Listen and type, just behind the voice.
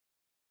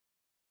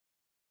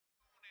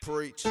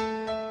Preach.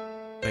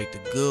 Make the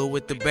good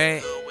with the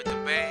bad.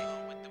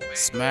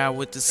 Smile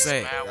with the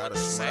sad. Gotta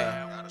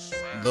smile.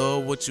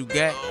 Love what you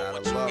got.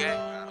 Gotta love it.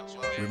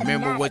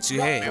 Remember what you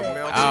had.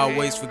 I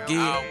always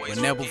forgive, but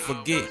never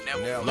forget.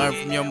 Learn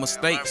from your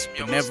mistakes,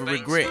 but never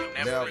regret.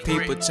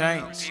 People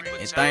change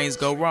and things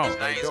go wrong,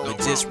 but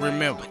just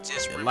remember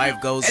that life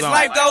goes on. As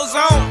life goes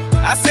on,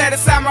 I set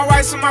aside my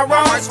rights and my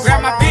wrongs.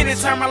 Grab my pen and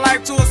turn my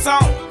life to a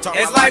song.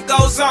 As life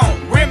goes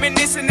on,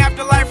 reminiscing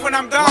after life when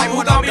I'm gone.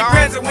 Who gon' be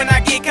present when I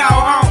get called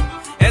home?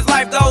 As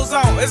life goes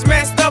on, it's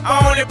messed up,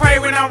 I only pray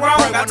when I'm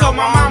wrong. I told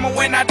my mama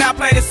when I die,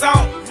 play the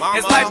song.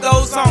 As life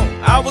goes on,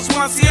 I was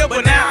once here,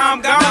 but now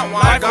I'm gone.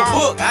 Like a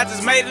book, I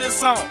just made it a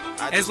song.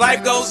 As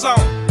life goes on,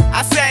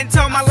 I sat and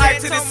told my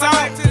life to this song.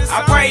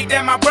 I prayed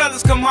that my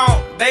brothers come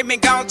home, they been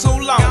gone too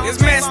long.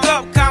 It's messed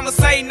up,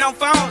 conversating on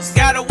phones.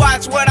 Gotta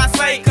watch what I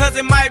say, cause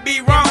it might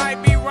be wrong.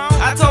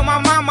 I told my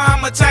mama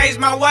I'ma change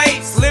my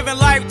ways, living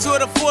life to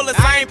the fullest,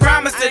 I ain't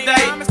promised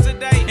today.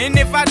 And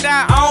if I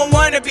die, I don't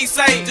wanna be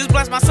saved. Just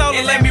bless my soul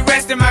and let me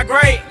rest in my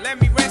grave.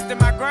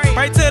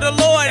 Pray to the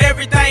Lord,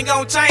 everything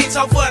gon' change.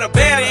 Hope for the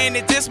better, and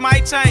it just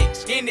might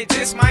change.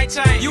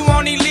 You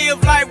only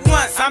live life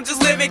once, I'm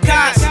just living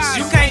cautious.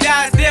 You can't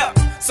die as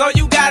death, so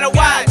you gotta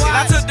watch it.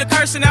 I took the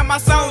cursing out my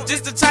soul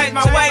just to change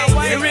my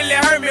ways. It really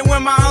hurt me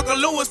when my Uncle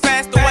Lewis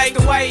passed away.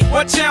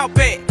 What champ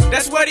at?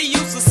 That's what he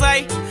used to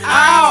say.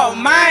 Oh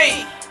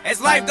man,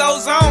 as life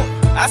goes on,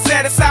 I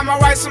set aside my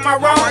rights and my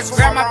wrongs.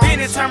 Grab my pen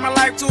and turn my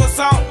life to a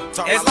song.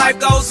 As life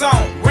goes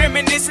on,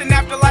 reminiscing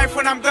after life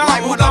when I'm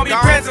gone. Who gon' be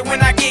present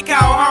when I get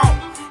called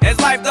home? As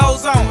life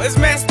goes on, it's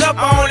messed up,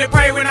 I only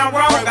pray when I'm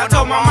wrong. I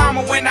told my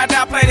mama when I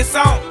die, play the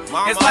song.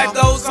 As life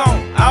goes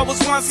on, I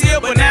was once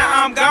here, but now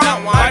I'm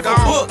gone. Like a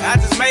book, I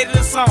just made it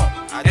a song.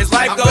 As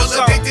life goes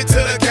on, I'm addicted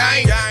to the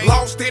game,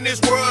 lost in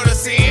this world of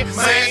sin.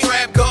 Man,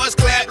 trap, guns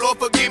clap, Lord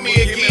forgive me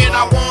again.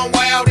 I run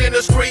wild in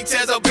the streets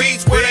as a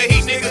beach where the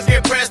heat niggas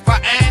get pressed for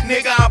ass.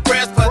 Nigga, I'm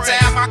pressed for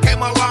time. I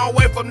came a long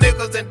way from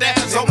niggas and down.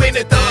 So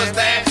many thugs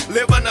that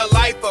living a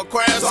life of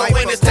crime. So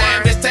when it's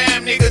time,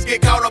 niggas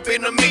get caught up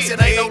in the mix.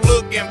 It ain't no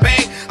looking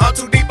back. I'm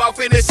too deep off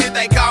in this shit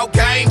they call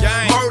game.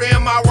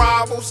 Murdering my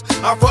rivals.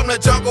 I'm from the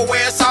jungle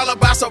where it's all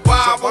about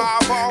survival.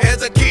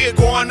 As a kid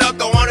growing up,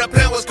 the one the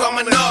plan was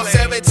coming up.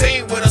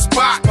 17 with a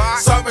spot,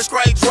 serving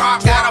straight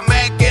drop. Got a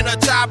Mac in a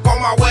chop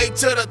on my way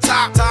to the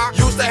top.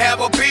 Used to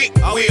have a big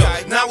wheel,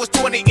 now it's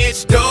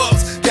 20-inch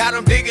dubs. Got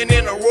them digging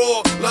in the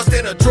rug, lust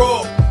in a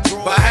drug.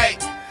 But hey,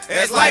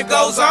 as life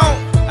goes on,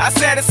 I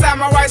set aside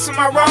my rights and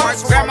my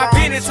wrongs. Grab my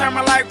pen and turn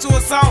my life to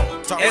a song.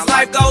 As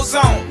life goes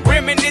on,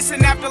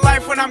 reminiscing after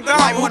life when I'm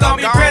gone. Who gon'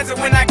 be present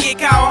when I get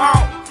called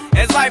home?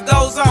 As life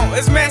goes on,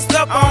 it's messed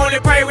up, I only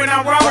pray when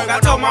I'm wrong. I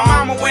told my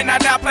mama when I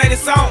die, play the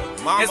song.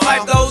 As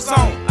life goes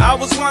on, I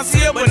was once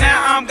here, but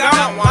now I'm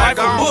gone. Like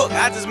a book,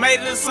 I just made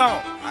it a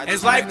song.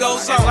 As life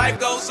goes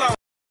on.